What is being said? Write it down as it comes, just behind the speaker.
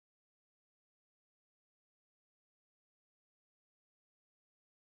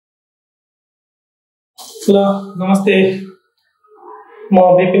ल नमस्ते म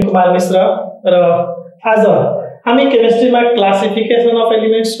विपिन कुमार मिश्र र आज हामी केमिस्ट्रीमा क्लासिफिकेसन अफ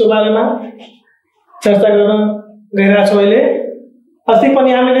एलिमेन्ट्स को बारेमा चर्चा गर्न गइरहेका छौं। अहिले अस्ति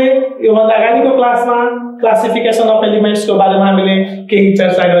पनि हामीले यो भन्दा अगाडिको क्लासमा क्लासिफिकेसन अफ एलिमेन्ट्स को बारेमा हामीले केही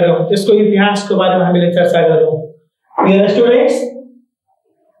चर्चा गर्यौं, त्यसको इतिहासको बारेमा हामीले चर्चा गर्यौं। Dear students,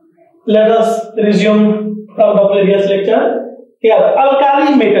 let us resume from the previous lecture.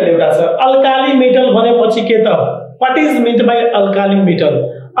 Alkali metal एउटा छ। अल्काली मेटल भनेपछि के त? What is meant by alkali metal?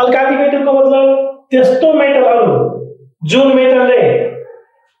 Alkali metal को मतलब त्यस्तो मेटलहरु जुन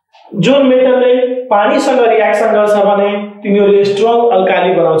मेटलले पानीसँग रिएक्सन गर्छ भने तिनीहरुले स्ट्रङ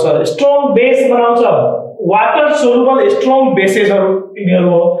अल्काली बनाउँछ, स्ट्रङ बेस बनाउँछ। वाटर सोलुबल स्ट्रङ बेसेसहरु तिनीहरु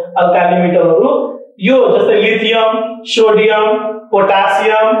हो अल्काली मेटलहरु। यो जस्तै lithium, sodium,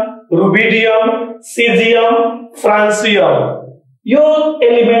 potassium, rubidium, caesium, फ्रान्सियम, यो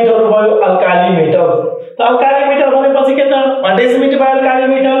एलिमेन्टहरु भयो अल्काली मेटल। त अल्काली मेटल भनेपछि के त? What is meant by alkali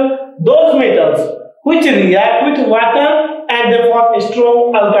metal? Those metals which react with water and they form strong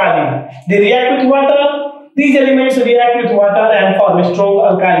alkali. They react with water. These elements react with water and form strong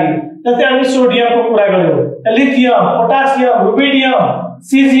alkali. जस्तै हामी sodium को कुरा गर्यौं, lithium, potassium, rubidium,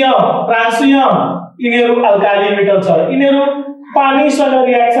 caesium, फ्रान्सियम, यिनीहरु alkali metal छ। यिनीहरु पानीसँग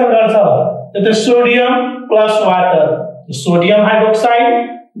reaction गर्छ। जस्तै sodium plus water, sodium hydroxide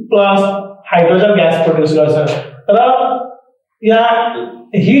plus hydrogen gas produce गर्छ र यहाँ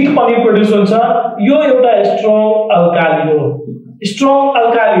हिट पनि प्रोड्युस हुन्छ। यो एउटा स्ट्रङ अल्काली हो। स्ट्रङ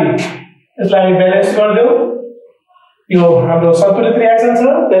अल्काली, यसलाई हामी ब्यालेन्स गर्दियौ। यो हाम्रो सल्फ्युरिक रिएक्सन छ,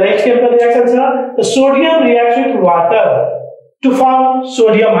 ब्यालेन्स केमिकल रिएक्सन छ। The sodium reacts with water to form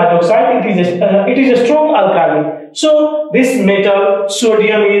sodium hydroxide. It is a strong alkali. So this metal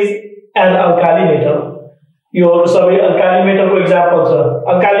sodium is an alkali metal. यो सबै alkali metal को example छ।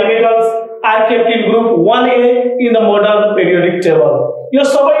 Alkali metals are kept in group 1A in the modern periodic table. यो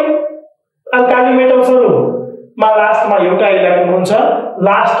सबै alkali मेटल्सहरु मा लास्टमा एउटा electron हुन्छ,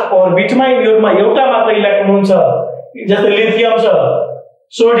 लास्ट ऑर्बिटमा यिनीहरुमा एउटा मात्र इलेक्ट्रोन हुन्छ। जस्तै लिथियम छ,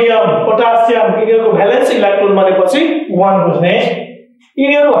 सोडियम, पोटासियम, यिनीहरुको भ्यालेन्स इलेक्ट्रोन भनेपछि 1 बुझ्ने।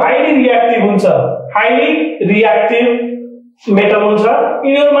 यिनीहरु हाइली रिएक्टिभ हुन्छ, हाइली रिएक्टिभ मेटल हुन्छ।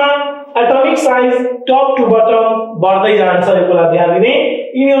 यिनीहरुमा atomic size top to bottom बढ्दै जान्छ। यो कुरा ध्यान दिने।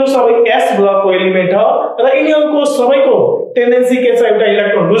 यिनीहरु सबै s ब्लक को एलिमेन्ट हो र यिनीहरुको सबैको टेन्डेन्सी के छ? एउटा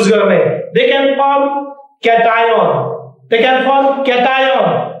इलेक्ट्रोन लुज गर्ने। They can form cation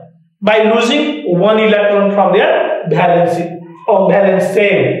by losing one electron from their valence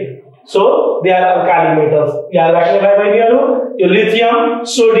shell. So they are alkali metals. याद राख्ने भाइ बहिनीहरु, यो lithium,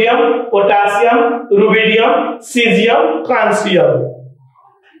 sodium, potassium, rubidium, caesium, फ्रान्सियम,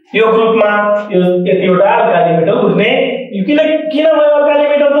 यो ग्रुपमा यो यतिवटा अल्काली मेटल बुझ्ने। यो किन भयो अल्काली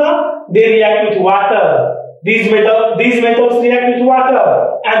मेटल त? They react with water. These metals react with water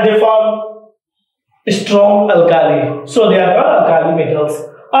and they form strong alkali. So they are called alkali metals.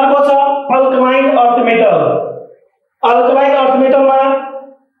 अर्को छ alkaline earth metal. Alkaline earth मेटलमा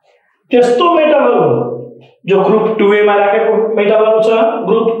त्यस्तो मेटलहरु जो ग्रुप 2A मा राखेको मेटलहरु छ।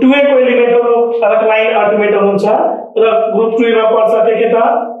 ग्रुप 2A को एलिमेन्टहरु alkaline earth metal हुन्छ र ग्रुप 2A मा पर्छ के त?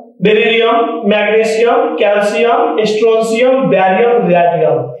 Beryllium, magnesium, calcium, स्ट्रोन्सियम, ब्यारियम,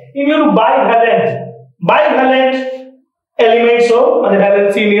 radium. यिनीहरु बाइभ्यालेन्ट elements हो अनि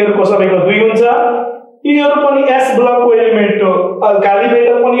भ्यालेन्सी यिनीहरुको सबैको 2 हुन्छ। यिनीहरु पनि s ब्लक को एलिमेन्ट हो। अल्काली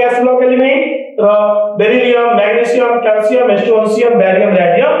मेटल पनि s ब्लक एलिमेन्ट र बेरिलियम, म्याग्नेशियम, क्याल्सियम, स्ट्रोन्सियम, ब्यारियम,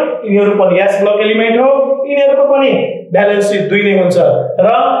 रेडियम यिनीहरु पनि s ब्लक एलिमेन्ट हो। यिनीहरुको पनि भ्यालेन्सी 2 नै हुन्छ र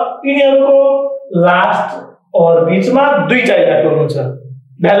यिनीहरुको लास्ट और बीचमा दुईटा इलेक्ट्रोन हुन्छ।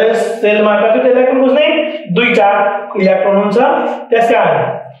 भ्यालेन्स सेलमा कतिवटा इलेक्ट्रोन बुझ्ने? 2टा इलेक्ट्रोन हुन्छ। त्यसकारण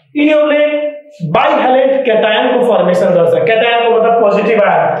यिनीहरुले बाइभ्यालेन्ट क्याटायन को फर्मेसन गर्छ। क्याटायन को मतलब पोजिटिभ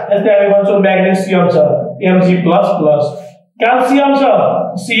आयन। जस्तै हामी भन्छौं म्याग्नेशियम छ Mg++, क्याल्सियम छ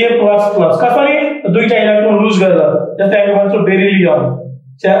Ca++। कसरी? 2टा इलेक्ट्रोन लुज गरेर। जस्तै हामी भन्छौं बेरिलियम,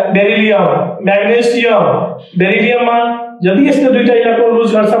 म्याग्नेशियम, बेरिलियममा यदि यसले 2टा इलेक्ट्रोन लुज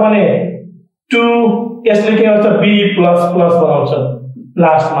गर्छ भने 2 यसले के गर्छ? B++ बनाउँछ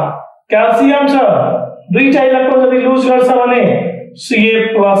लास्टमा। क्याल्सियम छ 2टा इलेक्ट्रोन यदि लुज गर्छ भने Ca++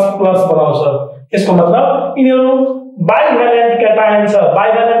 बनाउँछ। यसको मतलब यिनीहरु बाइभ्यालेन्ट क्याटायन छ।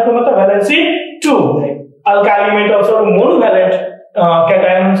 बाइभ्यालेन्ट को मतलब भ्यालेन्सी 2। अल्काली मेटल्सहरु मोनोभ्यालेन्ट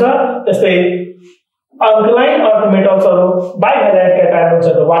क्याटायन हुन्छ। त्यस्तै अल्कलाइन अर्थ मेटल्सहरु बाइभ्यालेन्ट क्याटायन हुन्छ। त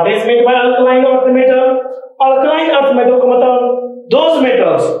what is meant by alkaline earth metal? Alkaline earth metal को मतलब those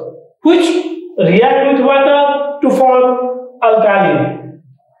metals which react with water to form alkali.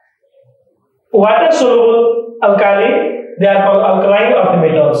 Water soluble alkali, they are called alkaline earth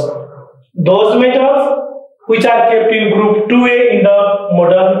metals. Those metals which are kept in group 2A in the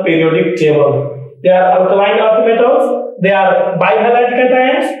modern periodic table. They are alkaline earth metals. They are bivalent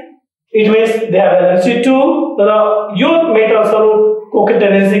cations. It means they have valency 2. यो मेटल्सहरुको के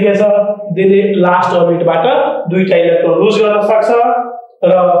tendency के छ, त्यसले last अर्बिटबाट दुईटा electron loose गर्न सक्छ र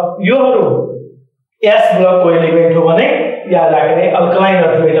योहरु S ब्लकको element हो भने याद राख्ने अल्कलाइन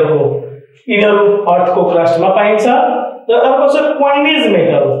अर्थ मेटल हो। यिनीहरु अर्थको क्रस्टमा पाइन्छ। र अर्को छ coinage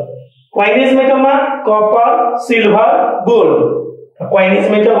metal. Coinage मेटलमा copper, silver, gold. Coinage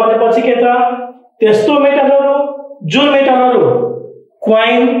metal भनेपछि के त, त्यस्तो मेटलहरु जुन मेटलहरु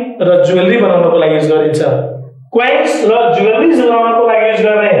क्वाइन र ज्वेलरी बनाउनको लागि युज गरिन्छ। क्वाइन्स र ज्वेलरीज बनाउनको लागि युज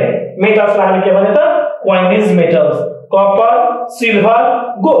गर्ने मेटल्सलाई हामी के भन्छ त, coinage metals. Copper, silver,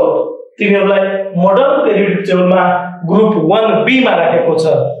 gold तिनीहरुलाई modern periodic टेबलमा ग्रुप 1B मा राखेको छ।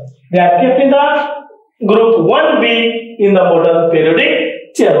 They are kept in the group 1B in the modern periodic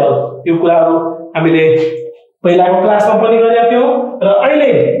table. यो कुराहरु हामीले पहिलाको क्लासमा पनि गरेका थियौ र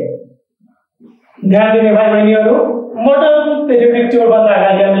अहिले ध्यान दिने भाइ बहिनीहरु, मोडर्न पेरियोडिक टेबल भन्दा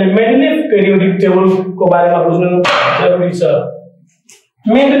अगाडि हामीले मेन्डलिफ पेरियोडिक टेबल को बारेमा बुझ्नु जरुरी छ।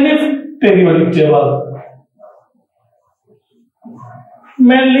 मेन्डलिफ periodic table,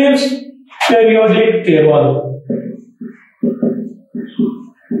 मेन्डलिफ periodic table,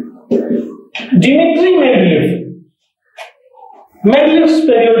 Dmitry मेन्डलिफ। मेन्डलिफ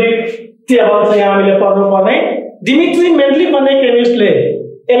periodic table चाहिँ हामीले पढ्नु पर्ने। डिमिट्री मेन्डलिफ भन्ने केमिस्टले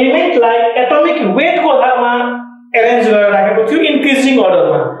एलिमेन्टलाई एटोमिक वेट को आधारमा अरेन्ज गरेर राखेको थियो इन्क्रिजिङ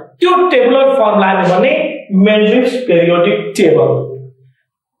अर्डरमा। त्यो टेबुलर फर्मलाई हामी भन्ने मेन्डलिफ periodic table.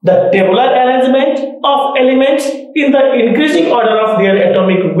 The tabular arrangement of elements in the increasing order of their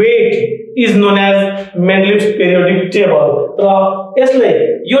atomic weight is known as Mendeleev's periodic table. र यसले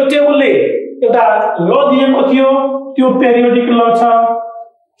यो टेबलले एउटा ल दिएको थियो, त्यो पेरियोडिक ल छ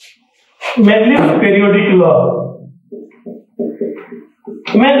मेन्डलिफ पेरियोडिक ल।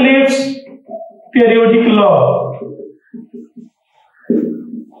 मेन्डलिफ पेरियोडिक ल,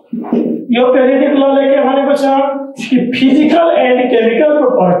 यो पेरियोडिक लले के भनेको छ कि physical and chemical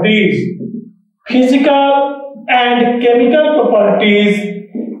properties, physical and chemical properties,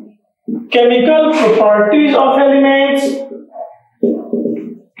 chemical properties of elements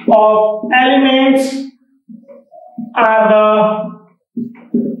are the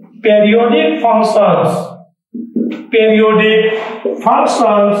periodic functions, periodic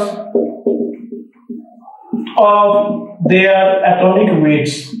functions of their atomic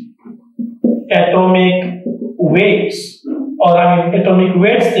weights, atomic weights, और हामी atomic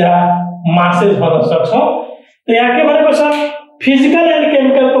weights या masses भन्न सक्छौं। तो यहाँ के भनेको छ, physical and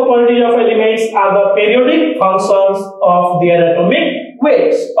chemical properties of elements are the periodic functions of their atomic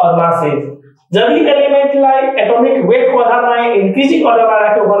weights or masses। Job element लाई एटॉमिक वेट को आधारमा इंक्रीजिंग अर्डर मा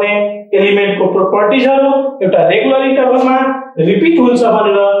राख्यो भने एलिमेंट को प्रोपर्टीजहरु एउटा रेगुलर इन्टरभलमा रिपिट हुन्छ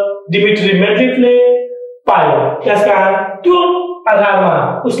भनेर डिमिट्री मेन्डलिफले पायो। त्यसकारण त्यो आधारमा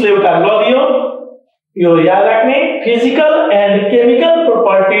उसले एउटा ल दियो, यो याद राख्ने, physical and chemical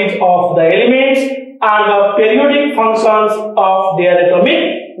properties of the elements are the periodic functions of their atomic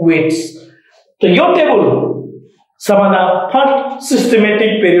weights. तो यो टेबल सबभन्दा फर्स्ट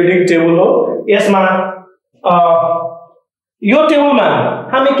सिस्टमेटिक पेरियोडिक टेबल हो। यसमा यो टेबलमा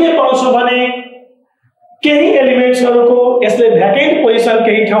हामी के पाउँछौं भने केही एलिमेन्ट्सहरुको यसले भ्याकेन्ट पोजिसन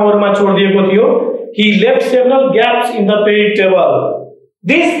केही ठाउँहरुमा छोडिदिएको थियो। he left several gaps in the periodic table.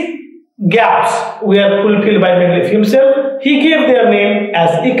 These gaps were fulfilled by Mendeleev himself. He gave their name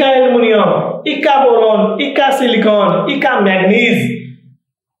as Ica aluminum, Ica boron, Ica silicon, Ica manganese.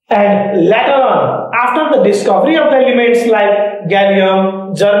 And later on, after the discovery of the elements like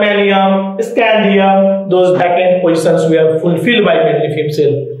gallium, germanium, scandium, those vacant positions were fulfilled by Mendeleev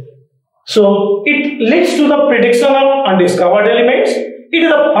himself. So it leads to the prediction of undiscovered elements. It is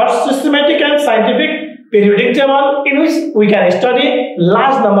the first systematic and scientific periodic table in which we can study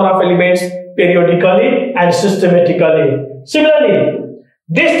large number of elements periodically and systematically. Similarly,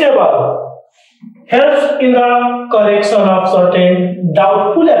 this table helps in the correction of certain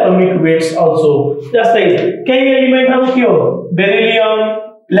doubtful atomic weights also. Just like key elements here: beryllium,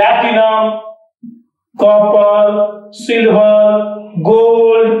 platinum, copper, silver,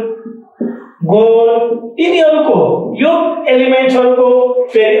 gold, यिनीहरुको यो एलिमेन्ट्सहरुको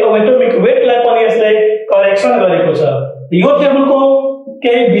atomic वेटलाई पनि यसले correction गरेको छ। यो टेबलको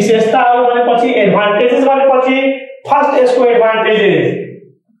केही विशेषताहरु भनेपछि advantages भनेपछि first यसको एडभान्टेजेस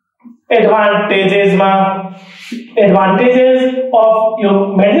अफ यो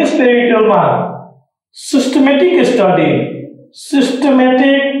मेन्डलेस पेरियोडिक टेबलमा systematic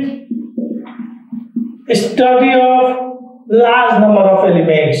study of large number of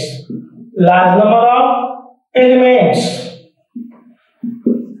elements, large number of elements.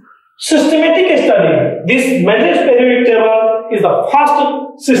 Systematic study. This Mendeleev's periodic table is the first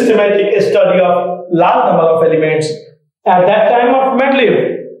systematic study of large number of elements. At that time of Mendeleev,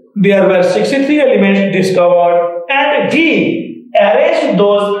 there were 63 elements discovered, and he arranged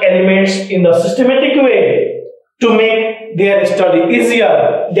those elements in the systematic way to make their study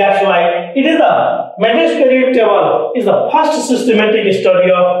easier. That's why it is the Mendeleev's periodic table is the first systematic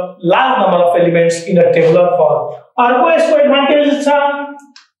study of large number of elements in a tabular form. अर्को यसको advantage छ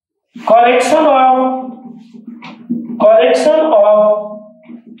correction of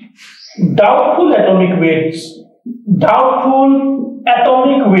doubtful atomic weights. Doubtful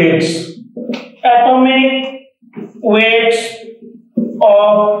atomic weights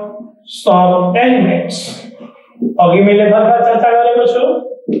of some elements. अघि मैले भर्खर चर्चा गरेको छु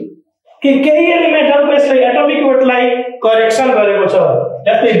कि केही एलिमेन्टहरुको यसले एटोमिक वेटलाई करेक्सन गरेको छ।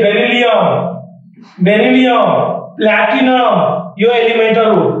 जस्तै बेरिलियम, प्लाटिनम यो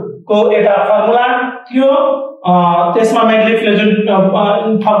एलिमेन्टहरुको एउटा फर्मुला थियो। त्यसमा मेन्डलिफले जुन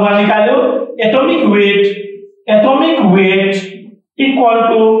फर्मुला निकाल्यो atomic weight equal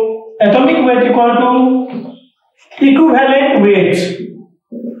to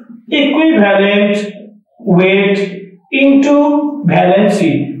equivalent weight into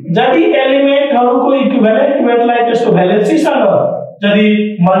valency। जति एलिमेन्टहरुको इक्विभ्यालेन्ट वेटलाई त्यसको भ्यालेन्सी सँग यदि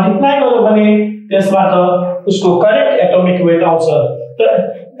मल्टिप्लाई गर्यो भने त्यसबाट उसको करेक्ट एटोमिक वेट आउँछ।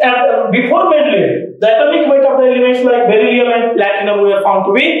 Before Mendeleev, the atomic weight of the elements like beryllium and platinum were found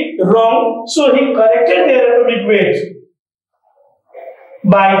to be wrong, so he corrected their atomic weights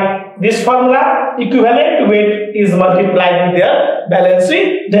by this formula. Equivalent weight is multiplied with their valency,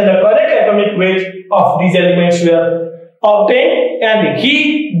 then the correct atomic weight of these elements were obtained, and he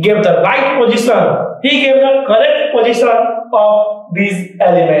gave the right position. He gave the correct position of these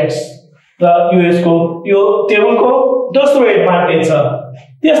elements. यो टेबलको दोस्रो advantage छ।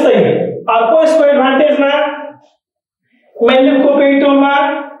 त्यस्तै अर्को यसको एडभान्टेजमा मेन्डलेevको periodic टेबलमा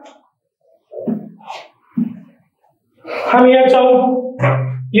हामी हेर्छौं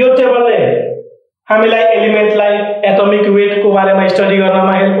यो टेबलले हामीलाई एलिमेन्टलाई एटोमिक वेटको बारेमा स्टडी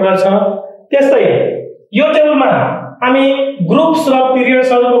गर्नमा हेल्प गर्छ। त्यस्तै यो टेबलमा हामी ग्रुप्स र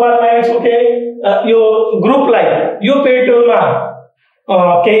पिरियड्सहरुको बारेमा हेर्छौं के यो ग्रुपलाई यो पेरियोडिक टेबलमा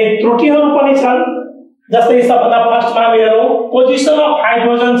केही त्रुटिहरु पनि छन्। जस्तै सबभन्दा फर्स्टमा हामी हेरौं पोजिसन अफ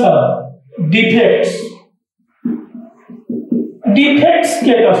हाइड्रोजन छ। डिफेक्ट्स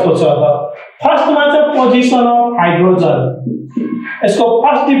के कस्तो छ त फर्स्टमा छ पोजिसन अफ हाइड्रोजन। यसको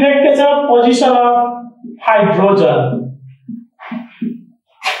फर्स्ट डिफेक्ट के छ पोजिसन अफ हाइड्रोजन।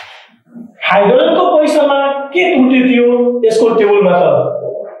 हाइड्रोजनको पोजिसनमा के त्रुटि थियो यसको टेबलमा त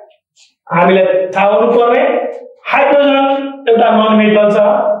हामीलाई थाहा हुनु पर्ने हाइड्रोजन एउटा नन मेटल छ।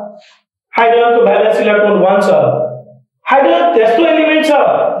 हाइड्रोजनको भ्यालेन्स इलेक्ट्रोन 1 छ। हाइड्रोजन त्यस्तो एलिमेन्ट छ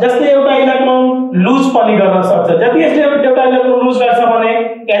जसले एउटा इलेक्ट्रोन लुज पनि गर्न सक्छ। जति यसले एउटा इलेक्ट्रोन लुज गर्छ भने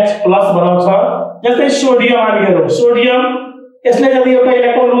H+ बनाउँछ। जस्तै सोडियम हामी हेरौं सोडियम यसले यदि एउटा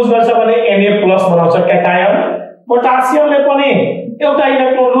इलेक्ट्रोन लुज गर्छ भने Na+ बनाउँछ क्याटायन। पोटासियमले पनि एउटा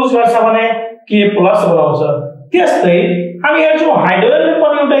इलेक्ट्रोन लुज गर्छ भने K+ बनाउँछ। त्यस्तै हामी हेर्छौं हाइड्रोजनले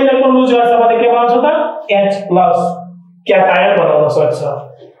पनि एउटा इलेक्ट्रोन लुज गर्छ भने के बनाउँछ त H+ क्याटायन बनाउन सक्छ।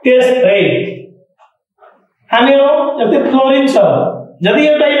 त्यस्तै हामी हेरौं जस्तै फ्लोरिन छ यदि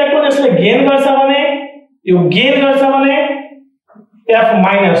एउटा इलेक्ट्रोन यसले गेन गर्छ भने F-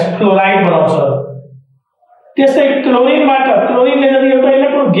 फ्लोराइड बनाउँछ। त्यस्तै क्लोरिनले यदि एउटा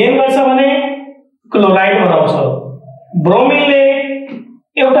इलेक्ट्रोन गेन गर्छ भने क्लोराइड बनाउँछ। ब्रोमिनले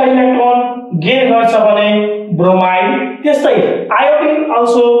एउटा इलेक्ट्रोन गेन गर्छ भने ब्रोमाइड। त्यस्तै iodine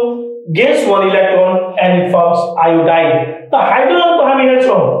also gains 1 electron and it forms iodide। त हाइड्रोजनको हामी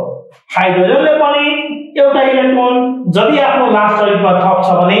हेर्छौं हाइड्रोजनले पनि एउटा इलेक्ट्रोन जति आफ्नो लास्ट अरिटमा थप्छ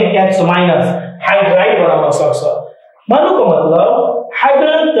भने H- हाइड्राइड बनाउन सक्छ। भन्नुको मतलब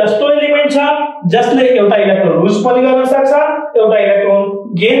हाइड्रोजन त्यस्तो एलिमेन्ट छ जसले एउटा इलेक्ट्रोन लुज पनि गर्न सक्छ एउटा इलेक्ट्रोन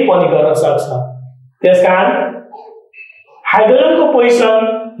गेन पनि गर्न सक्छ। त्यसकारण हाइड्रोजनको पोजिसन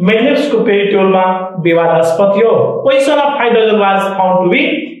मेन्डलेevको पेरियोडिक टेबलमा विवादास्पद थियो। Position of hydrogen was found to be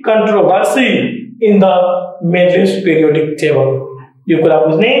controversy in the Mendeleev's periodic table। यो कुरा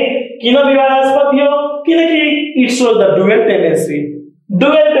बुझ्ने किन विवादास्पद थियो किनकि it shows the dual tendency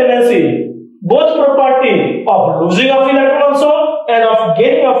both property of losing of electron also and of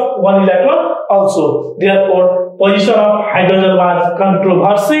gaining of 1 electron also। Therefore position of hydrogen was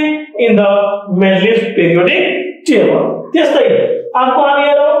controversy in the Mendeleev's periodic table। त्यस्तै अर्को हामी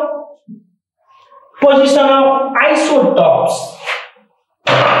हेरौं position of isotopes।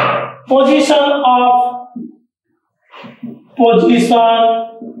 position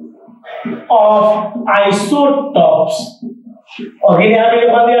of isotopes. Again हामीले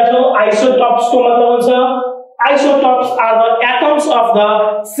भनिदिएको छौं isotopes को मतलब हुन्छ isotopes are the atoms of the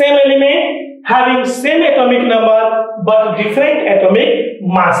same element having same atomic number but different atomic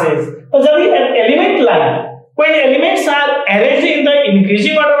masses. So job an element line, when elements are arranged in the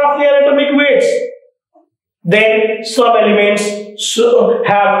increasing order of their atomic weights, then some elements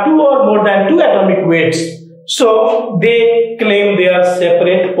have two or more than two atomic weights, so they claim their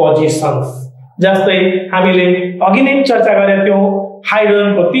separate positions. जस्तै हामीले अघि नै चर्चा गरेका थियौं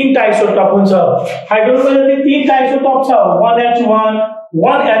हाइड्रोजनको तीनटा isotope हुन्छ। हाइड्रोजनको जति तीनटा आइसोटोप छ 1H1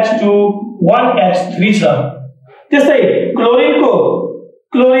 1H2 1H3 छ। त्यस्तै क्लोरिनको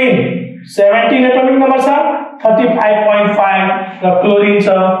क्लोरिन 17 एटमिक नम्बर छ 35.5 र क्लोरिन छ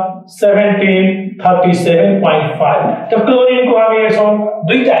 17 37.5। त क्लोरिनको हामी हेर्छौं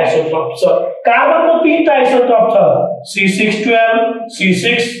दुईटा आइसोटोप छ। कार्बनको तीनटा आइसोटोप छ C612 C6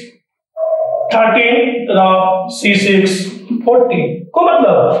 13 र C614 को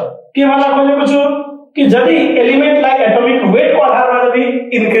मतलब के भन्न खोजेको छु कि यदि एलिमेन्टलाई एटमिक वेट को आधारमा यदि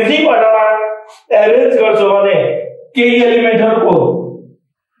इन्क्रिजिङ अर्डरमा एरेन्ज गर्छौ भने केही एलिमेन्टहरुको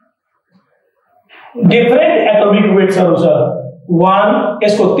डिफरेन्ट एटमिक वेट्सहरु छ। 1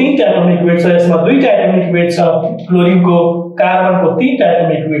 यसको तीनटा एटमिक वेट छ, यसमा दुईटा एटमिक वेट छ। क्लोरिनको कार्बनको तीनटा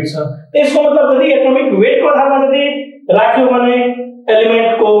एटमिक वेट छ। यसको मतलब यदि एटमिक वेट को आधारमा यदि राख्यो भने एलिमेंट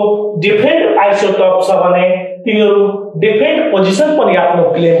को डिफरेंट आइसोटोप छ भने तिनीहरु डिफरेंट पोजिसन पनि आफ्नो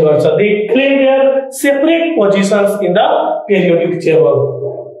क्लेम गर्छ। They claim there separate positions in the periodic table.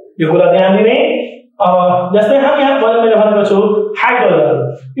 यो कुरा ध्यान दिने। जस्तै हामी यहाँ मैले भनेको छु हाइड्रोजन,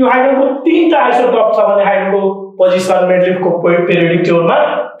 यो हाइड्रोजनको तीनटा आइसोटोप छ भने हाइड्रोजनको पोजिसन मेडलिफको पेरियोडिक टेबलमा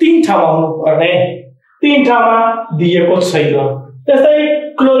 3 ठाउँमा हुनु पर्ने, 3 ठाउँमा दिएको छैन। त्यस्तै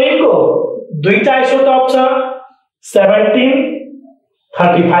क्लोरिनको दुईटा आइसोटोप छ 17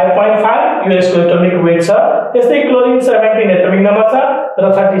 35.5 यो यसको एटमिक वेट छ। त्यस्तै क्लोरिन 17 एटमिक नम्बर छ र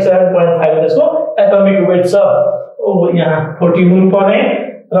 37.5 यसको एटमिक वेट छ। ओ यहाँ 14 हुनु पर्ने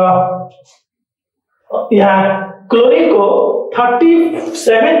र यहाँ क्लोरिनको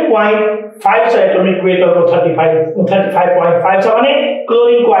 37.5 छ एटमिक वेट र 35.5 छ भने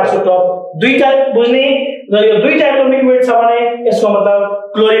क्लोरिनको आइसोटोप दुईटा बुझ्ने र यो दुईटा एटमिक वेट छ भने यसको मतलब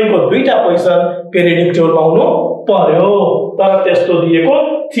क्लोरिनको दुईटा पोजिसन पेरियोडिक टेबलमा हुनु पर्यो। तर त्यस्तो दिएको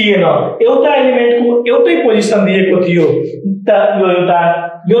थिएन, एउटा एलिमेन्टको एउटै पोजिसन दिएको थियो। त यो एउटा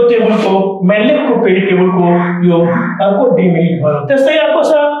यो टेबलको मेन्डलिफको पेरियोडिक टेबलको यो अर्को डिमेरिट भयो। त्यस्तै अर्को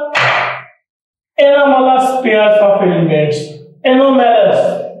छ anomalous pairs of elements, anomalous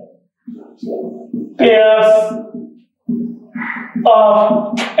pairs of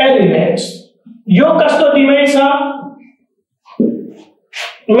elements। यो कस्तो डिमेरिट छ?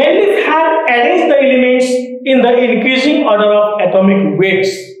 Mendeleev had arranged the elements in the increasing order of atomic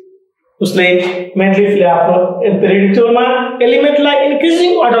weights। उसले मेन्डलिफले आफ्नो पेरियोडिक टेबलमा एलिमेन्टलाई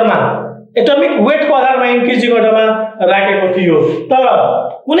इन्क्रिजिङ अर्डरमा एटमिक वेट को आधारमा इन्क्रिजिङ अर्डरमा राखेको थियो। तर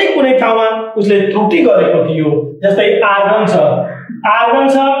कुनै कुनै ठाउँमा उसले त्रुटि गरेको थियो। जस्तै आर्गन छ,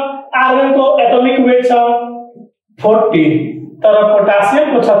 आर्गनको एटमिक वेट छ 40 तर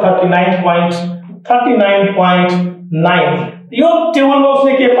पोटासियमको छ 39.9। यो टेबलमा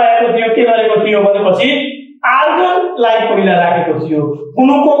उसले के पाएको थियो, के गरेको थियो भनेपछि आर्गनलाई पहिला राखेको थियो।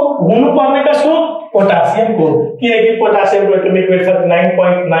 हुनु पर्ने कसको? पोटासियमको, किनकि पोटासियमको एटमिक वेट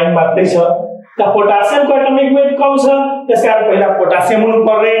 39.9 मात्रै छ। त पोटासियमको एटमिक वेट कम छ, त्यसकारण पहिला पोटासियम हुनु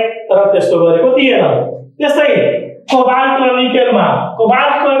पर्ने तर त्यस्तो गरेको थिएन। त्यस्तै कोबाल्ट र निकेलमा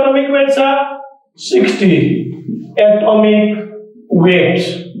कोबाल्टको एटमिक वेट छ 60 एटमिक वेट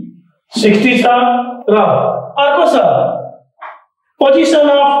 60 छ र अर्को छ position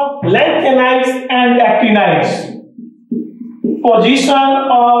of lanthanides and actinides, position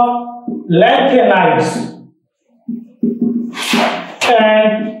of lanthanides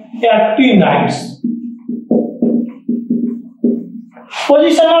and actinides,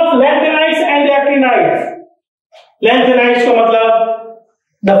 position of lanthanides and actinides। lanthanides को मतलब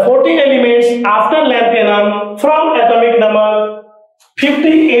the 14 elements after lanthanum from atomic number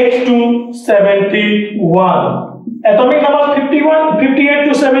 58 to 71। atomic number 58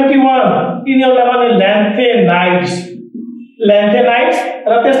 to 71 in your level lanthanides र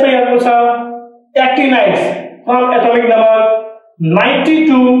त्यसमै अर्को छ actinides from atomic number 90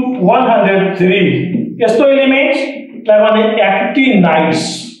 to 103। यस्तो element लाई भने actinides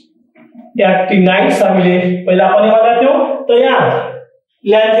हामीले पहिला पनि भनेका थियौ। त यहाँ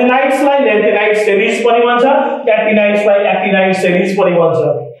lanthanides लाई lanthanide series पनि भन्छ, actinides लाई actinide series पनि भन्छ।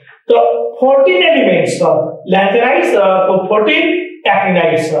 त 14 elements छ lanthanides को 14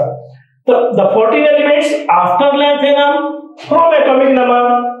 actinides छ। त the 14 elements after lanthanum From atomic number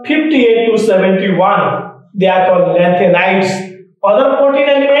 58 to 71, they are called lanthanides. Other 14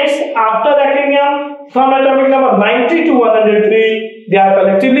 elements after actinium, from atomic number 90 to 103, they are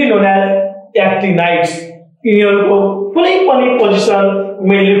collectively known as actinides. यिनीहरुको कुनै पनि position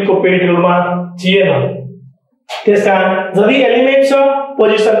मेनलिफको पेरियोडमा थिएन। त्यसकारण जति एलिमेन्ट छ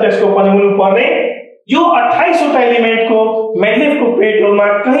पोजिसन त्यसको पनि हुनु पर्ने। यो 28 वटा एलिमेन्टको मेनलिफको पेरियोडमा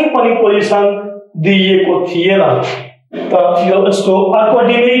कहीं पनि पोजिसन दिइएको थिएन। त यो यसको अर्को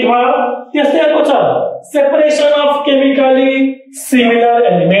डिमेरिट भयो। त्यस्तै अर्को छ separation of chemically similar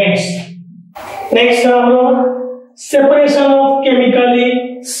elements. Next हाम्रो separation of chemically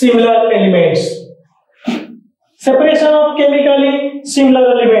similar elements. Separation of chemically similar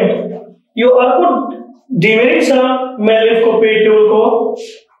element यो अर्को डिमेरिट छ मेनलिफको पेरियोडको।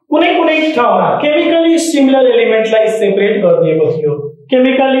 कुनै ठाउँमा केमिकली सिमिलर एलिमेन्टलाई सेपरेट गरिदिएको थियो।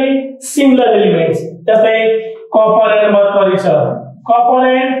 केमिकली सिमिलर एलिमेन्ट्स जस्तै कपर एन्ड मर्करी छ, copper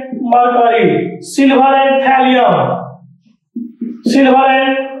and mercury, silver and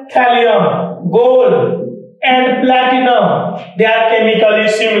थ्यालियम, gold and platinum, they are chemically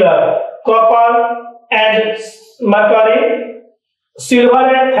similar. Copper and mercury, silver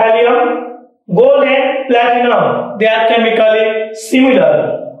and thallium, gold and platinum, they are chemically similar,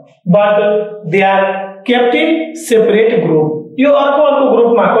 but they are kept in separate group. यो अर्को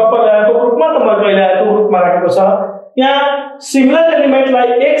ग्रुपमा copper ल्याएको ग्रुपमा त mercury ल्याएको ग्रुपमा राखेको छ। यहाँ सिमिलर एलिमेन्टलाई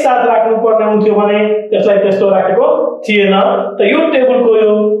एक साथ राख्नु पर्ने हुन्थ्यो भने त्यसलाई त्यस्तो राखेको थिएन। त यो टेबलको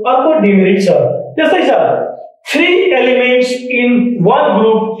यो अर्को डिमेरिट छ। त्यस्तै छ 3 elements in one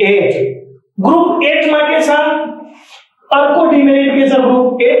group 8। Group 8 मा के छ अर्को डिमेरिट के छ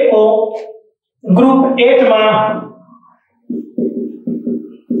ग्रुप 8 को। ग्रुप 8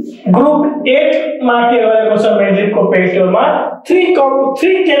 मा के गरेको छ मेनलिफको पेरियोडमा 3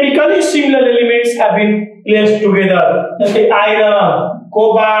 chemically similar elements have been placed together. जस्तै आयरन,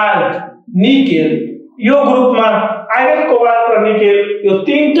 कोबाल्ट, निकेल। यो ग्रुपमा आयरन, कोबाल्ट र निकेल यो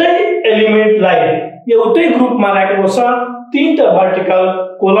तीनटै एलिमेन्टलाई एउटै ग्रुपमा राखेको छ, तीनटा वर्टिकल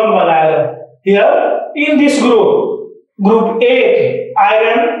कोलम बनाएर। Here in this group 8,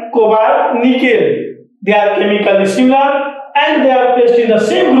 iron, cobalt, nickel, they are chemically similar and they are placed in the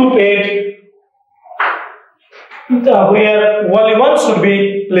same group 8 where only one should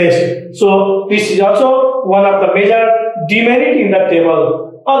be placed. So this is also one of the major demerit in the table.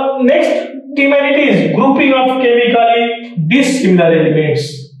 Next demerit is grouping of chemically dissimilar elements.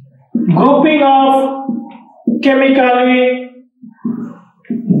 Grouping of chemically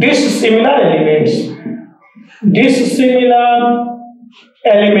dissimilar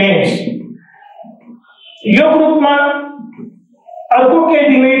elements यो ग्रुपमा अर्को के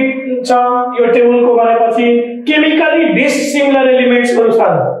demerit छ यो टेबलको भनेपछि chemically dissimilar एलिमेन्ट्सहरु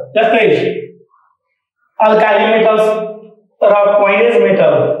छन्। जस्तै alkali metals र क्वाइनेज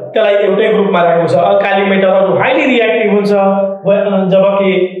मेटल त्यसलाई एउटै ग्रुपमा राखेको छ। अल्काली मेटलहरु हाइली रिएक्टिभ हुन्छ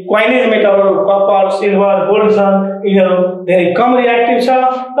जबकि क्वाइनेज मेटलहरु कपर, सिल्भर, गोल्ड छन् यिनीहरु धेरै कम रिएक्टिभ छ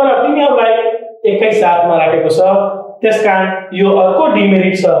तर तिनीहरुलाई एकै साथमा राखेको छ। त्यसकारण यो अर्को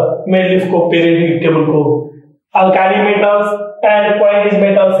डिमेरिट छ मेनलिफको periodic टेबलको। Alkali metals and quinine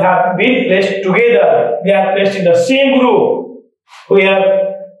metals have been placed together. They are placed in the same group where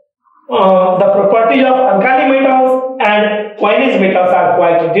the properties of alkali metals and quinine metals are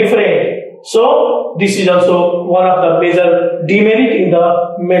quite different. So this is also one of the major demerit in the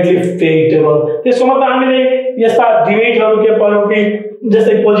मेनलिफ periodic table. त्यसको मतलब हामीले यस्ता डिमेरिटहरु के पढ्यौं कि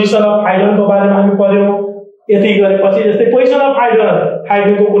जस्तै position of हाइड्रोजनको बारेमा हामी पढ्यौं। यति गरेपछि जस्तै पोजिसन अफ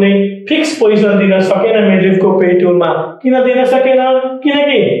हाइड्रोजनको कुनै फिक्स पोजिसन दिन सकेन मेनलिफको पेरियोडमा। किन दिन सकेन?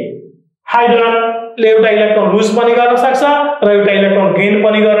 किनकि हाइड्रोजनले एउटा इलेक्ट्रोन लुज पनि गर्न सक्छ र एउटा इलेक्ट्रोन गेन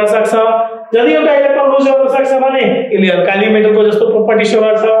पनि गर्न सक्छ। यदि एउटा इलेक्ट्रोन लुज गर्न सक्छ भने यसले अल्काली मेटलको जस्तो प्रपर्टी शो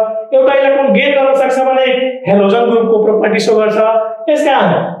गर्छ, एउटा इलेक्ट्रोन गेन गर्न सक्छ भने हेलोजन ग्रुपको प्रपर्टी शो गर्छ। यसकारण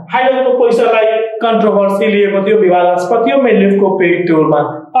हाइड्रोजनको पोजिसनलाई कन्ट्रोभर्सी लिएको थियो, विवादास्पद थियो मेनलिफको पेरियोडमा।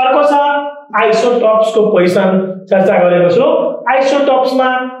 अर्को छ आइसोटोप्सको पोजिसन चर्चा गरेको छु। आइसोटोप्समा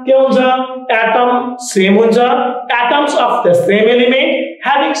के हुन्छ? एटम सेम हुन्छ, atoms of the same element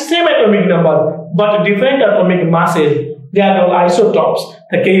having same atomic number but different atomic masses, they are called isotopes.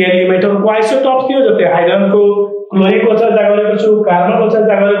 त केही एलिमेन्टहरुको आइसोटोप्स थियो जस्तै हाइड्रोजनको क्लोरिनको चर्चा गरेको छु, कार्बनको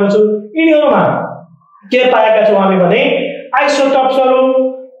चर्चा गरेको छु। यिनीहरुमा के पाएका छौं हामी भने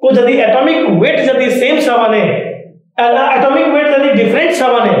आइसोटोप्सहरुको जति एटोमिक वेट जति सेम छ भने एटोमिक वेट जति डिफरेंट छ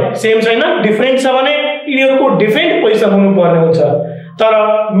भने सेम छैन, डिफरेंट छ भने यिनीहरुको डिफरेंट पोजिसन हुनु पर्ने हुन्छ। तर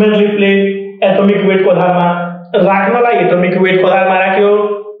मेनलिफले एटोमिक वेटको आधारमा राख्नलाई एटोमिक वेटको आधारमा राख्यो।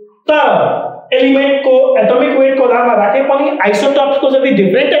 तर एलिमेन्टको एटोमिक वेटको आधारमा राखे पनि आइसोटोप्सको जति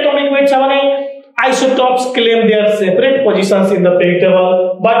डिफरेंट एटोमिक वेट छ भने isotopes claim their separate positions in the periodic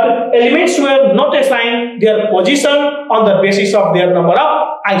table, but elements were not assigned their position on the basis of their number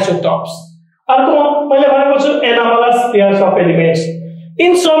of isotopes. Anomalous pairs of elements.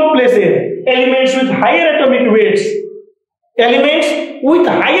 In some places, elements with higher atomic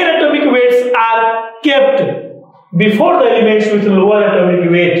weights are kept before the elements with lower atomic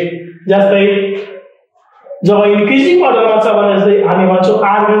weight. जस्तै जब increasing अर्डरमा छ भने जस्तै हामी भन्छौं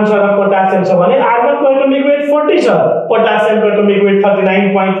argon छ र potassium छ भने आर्गनको एटोमिक वेट 40 छ, पोटासियमको एटोमिक वेट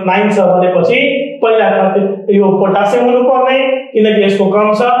 39.9 छ भनेपछि पहिला यो पोटासियम हुनु पर्ने किनकि यसको कम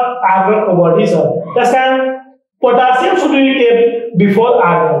छ, आर्गनको बढी छ। त्यसकारण potassium should be kept before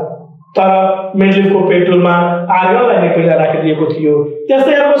argon, तर मेन्डलिफको पेट्रोलमा आर्गनलाई नै पहिला राखिदिएको थियो।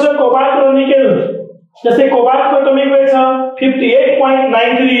 त्यस्तै अर्को छ कोबाल्ट र निकेल। जस्तै कोबाल्टको एटोमिक वेट छ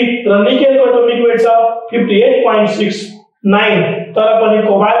 58.93 र निकेलको एटोमिक वेट छ 58.69, तर पनि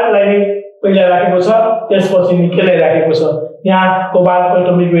कोबाल्टलाई नै पहिला राखेको छ, त्यसपछि निकेललाई राखेको छ। यहाँ कोबाल्टको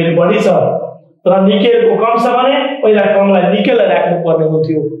एटोमिक वेट बढी छ र निकेलको कम छ भने पहिला कमलाई निकेललाई राख्नु पर्ने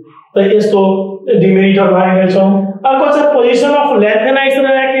हुन्थ्यो। त यस्तो डिमेरिटहरु हामी हेर्छौं। अर्को छ पोजिसन अफ ल्यान्थेनाइट्स र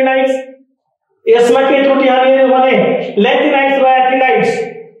एक्टिनाइट्स। यसमा के त्रुटि हामी हेर्यौं भने ल्यान्थेनाइट्स र एक्टिनाइट्स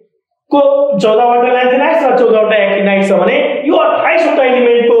को 14 वटा ल्यान्थेनाइट्स र 14 वटा एक्टिनाइट्स छ भने यो 28 वटा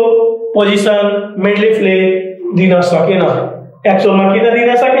एलिमेन्टको पोजिसन मेन्डलिफले दिन सकेन। एक्चुअलमा किन दिन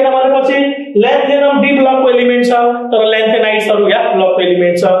सकेन भनेपछि ल्यान्थेनम डी ब्लकको एलिमेन्ट छ तर ल्यान्थेनाइट्सहरु एफ ब्लकको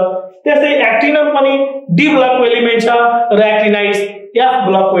एलिमेन्ट छ। त्यस्तै एक्टिनम पनि डी ब्लकको एलिमेन्ट छ र एक्टिनाइट्स एफ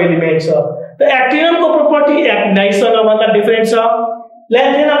ब्लकको एलिमेन्ट छ। त एक्टिनमको प्रोपर्टी एक्टिनाइट्स भन्दा डिफरेन्ट छ,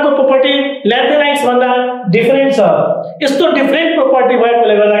 ल्यान्थेनमको प्रोपर्टी ल्यान्थेनाइट्स भन्दा डिफरेन्ट छ। यस्तो डिफरेन्ट प्रोपर्टी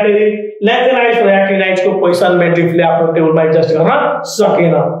भएकोले गर्दाखेरि ल्यान्थेनाइट्स र एक्टिनाइट्सको पोजिसन मेन्डलिफले आफ्नो टेबलमा एडजस्ट गर्न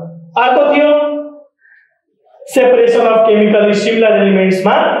सकेन। अर्को थियो सेपरेसन अफ केमिकली सिमिलर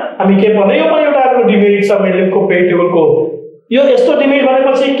एलिमेन्ट्समा हामी के भन्ने यो पनि एउटा अर्को डिमेरिट छ मेन्डलिफको पेरियोडिक टेबलको। यो यस्तो डिमेरिट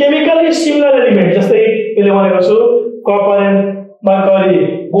भनेपछि केमिकली सिमिलर एलिमेन्ट जस्तै मैले भनेको छु copper and mercury,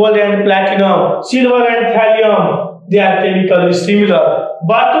 gold and platinum, silver and थ्यालियम, they are chemically similar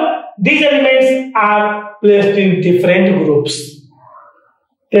but these elements are placed in different groups.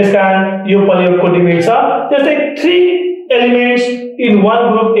 त्यसकारण यो प्रयोगको डिमेरिट छ। त्यस्तै 3 elements in one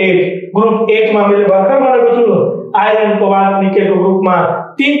group 8, group 8 मा मैले भर्खर भनेको छु आयरन कोबाल्ट निकेलको ग्रुपमा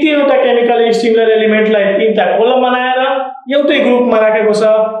 3 वटा केमिकली सिमिलर एलिमेन्टलाई 3 टा कोलम बनाएर एउटै ग्रुपमा राखेको छ,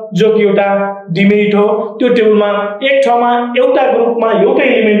 जो कि एउटा डिमेरिट हो। त्यो टेबलमा एक ठाउँमा एउटा ग्रुपमा एउटै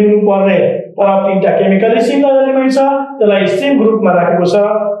एलिमेन्ट हुनु पर्ने तर 3 टा केमिकली सिमिलर एलिमेन्ट छ त्यसलाई सेम ग्रुपमा राखेको छ,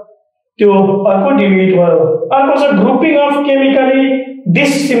 त्यो अर्को डिमेरिट भयो। अर्को छ grouping of chemically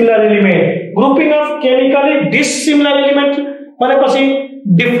dissimilar element. Grouping of chemically dissimilar element भनेपछि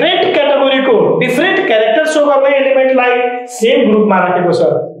डिफरेन्ट क्याटेगोरीको डिफरेन्ट क्यारेक्टर शो गर्ने एलिमेन्टलाई सेम ग्रुपमा राखेको छ।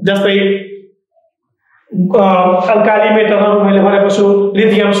 जस्तै अल्काली मेटलहरु मैले भनेको छु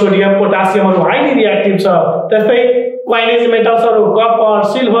लिथियम, सोडियम, पोटासियमहरु हाइली रिएक्टिभ छ। त्यस्तै क्वाइनेज मेटल्सहरु कपर,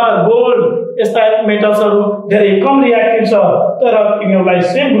 सिल्भर, गोल्ड यस्ता मेटल्सहरु धेरै कम रिएक्टिभ छ तर तिनीहरुलाई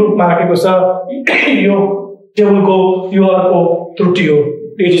सेम ग्रुपमा राखेको छ। यो टेबलको यो अर्को त्रुटि हो।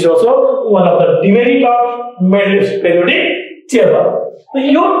 It is also one of the demerit of Mendeleev's periodic table।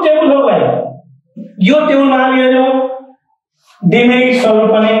 यो टेबलमा हामी हेर्यौं डिमेरिट्सहरु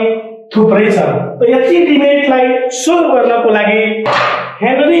पनि थुप्रै छन्। त यति डिमेरिटलाई सोल्भ गर्नको लागि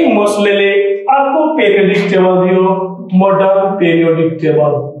हेनरी मोस्लेले अर्को पेरियोडिक टेबल दियो, modern periodic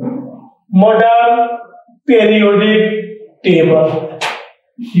table. Modern periodic table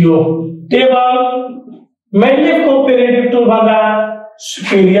यो टेबल मेन्डलिफको पेरियोडिक टेबल भन्दा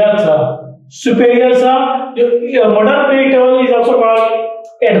सुपेरियर छ। यो modern periodic table is also called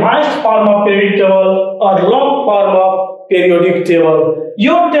advanced form of periodic table और long form of periodic table.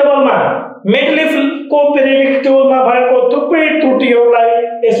 यो टेबलमा मेन्डलिफको पेरियोडिक टेबलमा भएको थुप्रै त्रुटिहरूलाई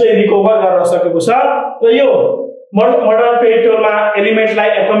यसले रिकभर गर्न सकेको छ र यो मोडर्न पेरियोडिक टेबलमा एलिमेन्टलाई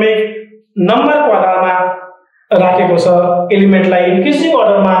एटोमिक नम्बरको आधारमा राखेको छ। एलिमेन्टलाई इन्क्रिजिङ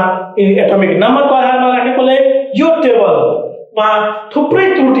अर्डरमा एटोमिक नम्बरको आधारमा राखेकोले यो टेबलमा थुप्रै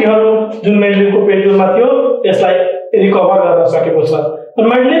त्रुटिहरू जुन मेन्डलिफको पेरियोडिक टेबलमा थियो त्यसलाई रिकभर गर्न सकेको छ।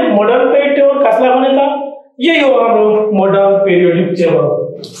 मेन्डलिफ मोडर्न पेरियोडिक टेबल कसलाई भने त यही हो हाम्रो मोडर्न पेरियोडिक टेबल।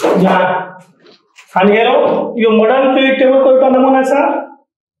 जहाँ हामी हेरौं यो मोडर्न पेरियोडिक टेबलको एउटा नमुना छ।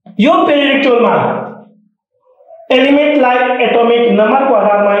 यो पेरियोडिक टेबलमा एलिमेन्टलाई एटोमिक नम्बरको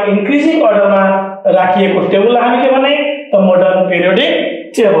आधारमा इन्क्रिजिङ अर्डरमा राखिएको टेबललाई हामी के भने त modern periodic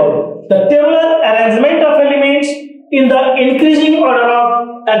table. The tabular arrangement of elements in the increasing order of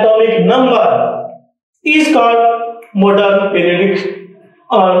atomic number is called modern periodic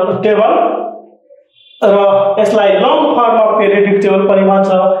table र यसलाई long form of periodic table पनि भन्छ,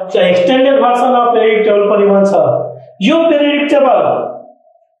 चाहिँ extended version of periodic table पनि भन्छ। यो पेरियोडिक टेबल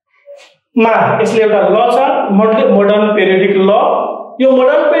मा यसले एउटा ल छ, मोडर्न पेरियोडिक ल। यो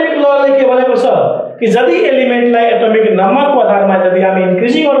मोडर्न पेरियोडिक लले के भनेको छ कि यदि एलिमेन्टलाई एटोमिक नम्बरको आधारमा यदि हामी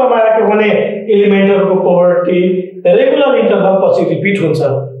इन्क्रिजिङ अर्डरमा राख्यौं भने एलिमेन्टहरुको प्रोपर्टी रेगुलर इन्टरभल पछि रिपिट हुन्छ।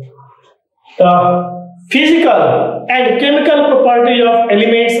 The physical and chemical properties of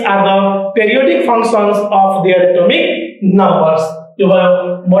elements are the periodic functions of their atomic numbers. यो भयो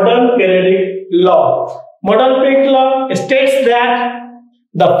modern periodic law. Modern periodic law states that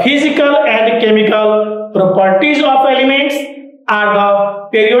the physical and chemical properties of elements are the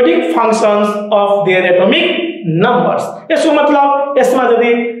periodic functions of their atomic numbers. यसको मतलब यसमा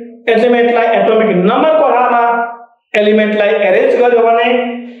यदि एलिमेन्टलाई atomic नम्बरको आधारमा एलिमेन्टलाई arrange गर्यो भने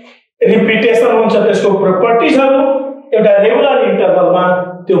रिपिटेसन हुन्छ त्यसको प्रोपर्टिजहरु एउटा रेगुलर इन्टरभलमा,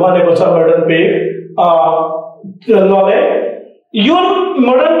 त्यो भनेको छ मोडर्न पेरियोडिक लले। यो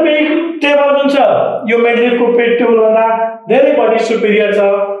मोडर्न पेरियोडिक टेबल जुन छ यो मेन्डलियनको पेरियोडिक टेबल भन्दा धेरै बढी सुपेरियर छ।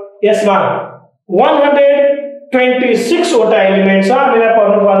 यसमा 126 वटा एलिमेन्ट छ। हामीलाई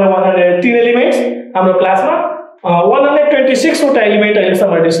पढ्नु पर्ने 118 एलिमेन्ट्स हाम्रो क्लासमा 126 वटा एलिमेन्ट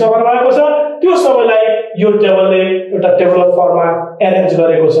अहिलेसम्म डिस्कभर भएको छ। त्यो सबैलाई यो टेबलले एउटा टेबुलर फर्ममा अरेन्ज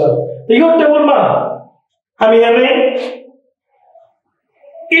गरेको छ। यो टेबलमा हामी हेर्ने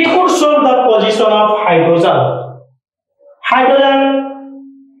it could show the position of hydrogen. Hydrogen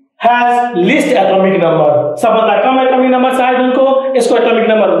has list atomic number, सबभन्दा कम एटोमिक नम्बर छ हाइड्रोजनको, यसको एटोमिक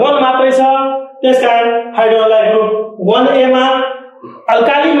नम्बर 1 मात्रै छ। त्यसकारण हाइड्रोजनलाई ग्रुप 1A मा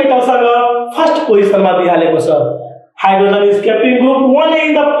अल्काली मेटलसँग फर्स्ट पोजिसनमा दिइहालेको छ। Hydrogen is kept in group 1A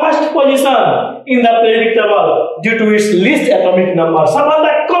in the first position in the periodic table due to its least atomic number. सबभन्दा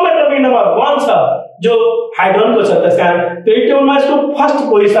कम एटोमिक नम्बर 1 छ जो हाइड्रोजनको छ, त्यसकारण पेरियोडिक टेबलमा यसको फर्स्ट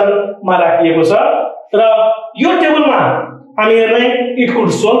पोजिसनमा राखिएको छ। र यो टेबलमा हामी हेर्ने it could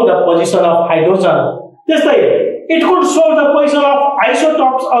show the position of hydrogen. त्यस्तै it could show the position of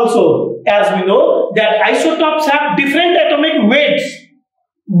isotopes also, as we know that isotopes have different atomic weights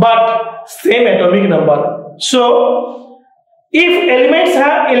but same atomic number. So if elements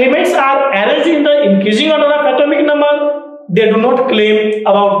are arranged in the increasing order of atomic number, they do not claim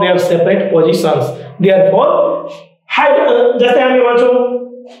about their separate positions. Therefore जस्तै हामी भन्छौं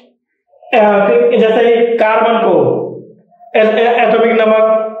जस्तै कार्बनको atomic number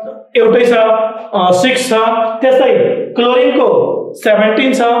एउटै छ 6 छ, त्यस्तै क्लोरिनको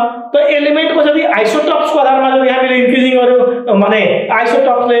 17 छ। त एलिमेन्टको यदि आइसोटोप्सको आधारमा यदि हामीले इन्क्रिजिङ गर्यो भने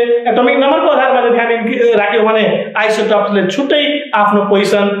आइसोटोप्सले एटोमिक नम्बरको आधारमा यदि हामी राख्यौं भने आइसोटोप्सले छुट्टै आफ्नो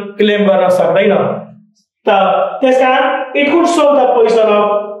पोजिसन क्लेम गर्न सक्दैन। त त्यसकारण it could show the position of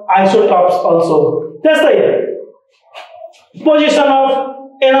isotopes also. त्यस्तै position of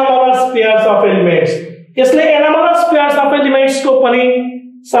anomalous pairs of elements, यसले एनामलस पेयर्स अफ एलिमेन्ट्स को पनि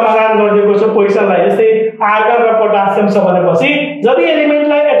समाधान गरिदिएको छ पोजिसनलाई। जस्तै आर्गन र पोटासियम छ भनेपछि यदि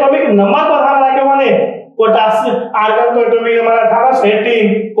एलिमेन्टलाई एटोमिक नम्बरको आधारमा राख्यो भने पोटासियम आर्गनको एटोमिक नम्बर 18 छ, 18,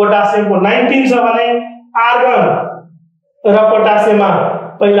 पोटासियमको 19 छ भने आर्गन र पोटासियममा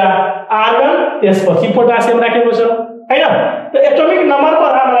पहिला आर्गन त्यसपछि पोटासियम राखेको छ हैन। त एटोमिक नम्बरको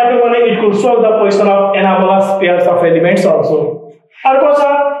आधारमा राख्यो भने it could show the position of anomalous pairs of elements also. अर्को छ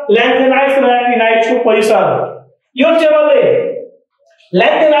ल्यान्थेनाइड्स र एक्टिनाइड्सको पोजिसन। यो टेबलले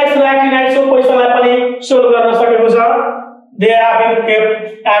ल्यान्थेनाइड्स र एक्टिनाइड्सको पोजिसनलाई पनि सोल्भ गर्न सकेको छ। They have been kept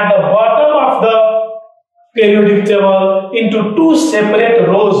at the bottom of the periodic table into two separate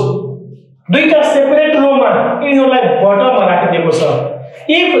रोज। दुईटा सेपरेट रोमा यिनीहरुलाई बटममा राखिदिएको छ।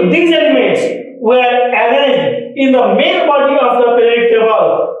 If these elements were arranged in the main body of the periodic table,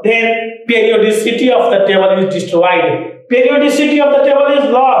 then periodicity of the table is destroyed. Periodicity of the table is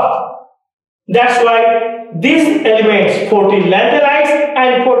lost. That's why these elements 14 lanthanides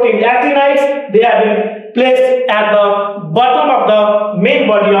and 14 actinides, they have been placed at the bottom of the main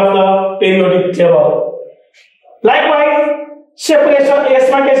body of the periodic table. Likewise, separation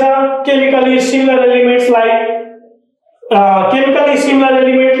यसमा के छ chemically similar elements like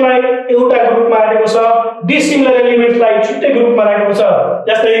एउटा ग्रुपमा राखेको छ, dissimilar elements लाई छुट्टै ग्रुपमा राखेको छ।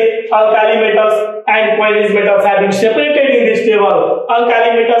 जस्तै alkali metals and covalent metals have been separated in this table. Alkali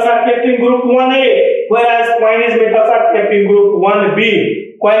metals are kept in group 1A, whereas covalent metals are kept in group 1B.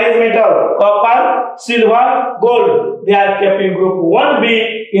 Covalent metal copper, silver, gold, they are kept in group 1B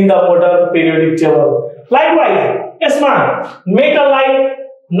in the modern periodic table. Likewise, यसमा metal like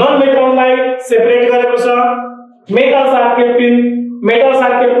non metal like separate गरेको छ। Metals are kept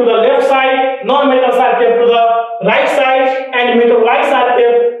to the left side, non-metals are kept to the right side, and metallites are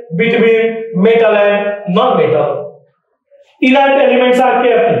kept between metal and non-metal. Inert elements are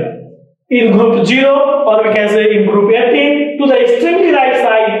kept in group 0 or we can say in group 18 to the extremely right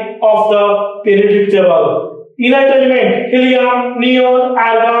side of the periodic table. Inert element helium, neon,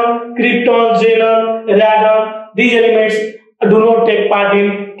 argon, krypton, xenon, radon. These elements do not take part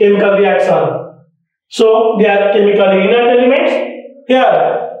in chemical reaction. So they are chemically inert elements. Here,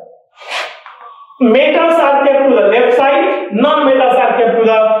 metals are kept to the left side, non-metals are kept to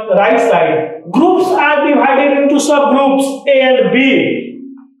the right side. Groups are divided into subgroups A and B.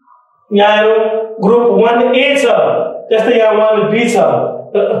 यहाँ group 1A छ, जस्तै यहाँ 1B छ.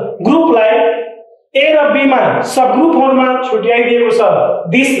 Group लाई A र B मा सबग्रुपहरुमा छुट्याइदिएको छ.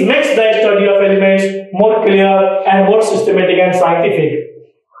 This makes the study of elements more clear and more systematic and scientific.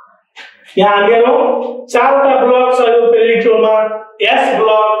 यहाँ हामीहरु चारवटा ब्लक छ यो पेरियोडिक टेबलमा. S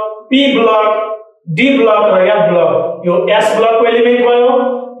block, P block, D block र F ब्लक. यो S ब्लक को एलिमेन्ट भयो,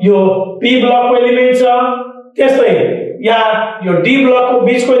 यो P ब्लक को एलिमेन्ट छ. त्यस्तै यहाँ यो D ब्लक को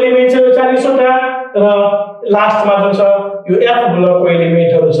बीच को एलिमेन्ट छ 40 वटा र लास्ट मा जुन छ यो F ब्लक को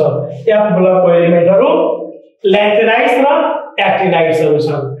एलिमेन्टहरु छ. F ब्लक को एलिमेन्टहरु ल्यान्थेनाइड्स र एक्टिनाइड्सहरु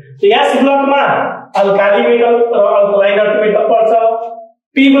छन्. S ब्लक मा अल्काली मेटल र अल्कलाइन अर्थ मेटल पर्छ.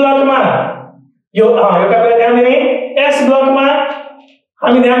 P ब्लक मा यो एउटा कुरा ध्यान दिने, S ब्लक मा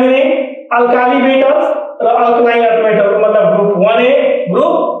हामी ध्यान दिने अल्काली मेटल्स र अल्कलाइन अर्थ मेटल मतलब ग्रुप 1A,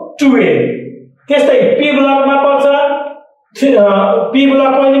 ग्रुप 2A. त्यस्तै P ब्लक मा पर्छ P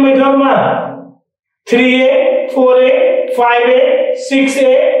ब्लक को एलिमेन्टहरुमा 3A, 4A, 5A,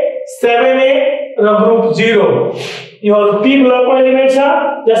 6A, 7A र ग्रुप 0. यो P ब्लक को एलिमेन्ट छ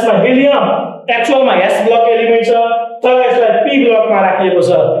जसमा हेलियम एक्चुअलमा S ब्लक एलिमेन्ट छ तर यसलाई P ब्लक मा राखिएको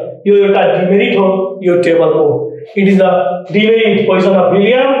छ. यो एउटा डिमेरिट हो यो टेबलको. It is the demerit. Position of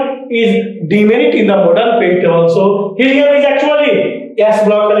helium is demerit in the modern periodic table. So helium is actually S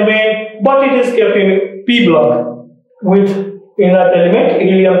block element, but it is kept in P block with inert element.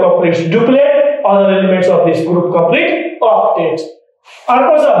 Helium completes duplet. Other elements of this group complete octet.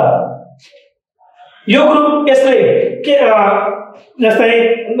 अर्को छ यो group यसले के जस्तै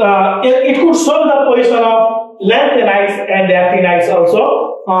it could solve the position of lanthanides and actinides also.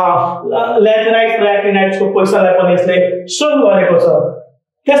 lanthanides र actinides को पोजिसनलाई पनि यसले सोल्भ गरेको छ.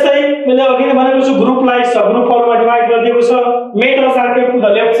 त्यस्तै मैले अघि नै भनेको छु ग्रुपलाई सबग्रुपहरुमा डिवाइड गरिदिएको छ. metals are kept to the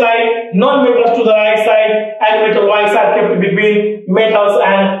left side, non-metals to the right side, and metal wires are kept between metals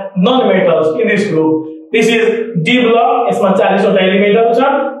and non-metals in this group. This is D block. यसमा 40 वटा एलिमेन्टहरु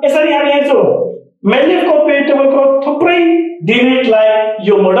छन्. यसरी हामी हेर्छौं मेन्डेलियभको पेरियोडिक टेबलको थुप्रै डिमेरिटलाई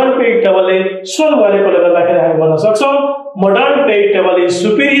यो मोडर्न पेरियोडिक टेबलले सोल्भ गरेकोले गर्दाखेरि हामी भन्न सक्छौं modern periodic table is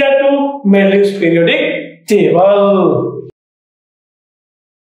Superior to मेन्डेलियभ्स periodic table.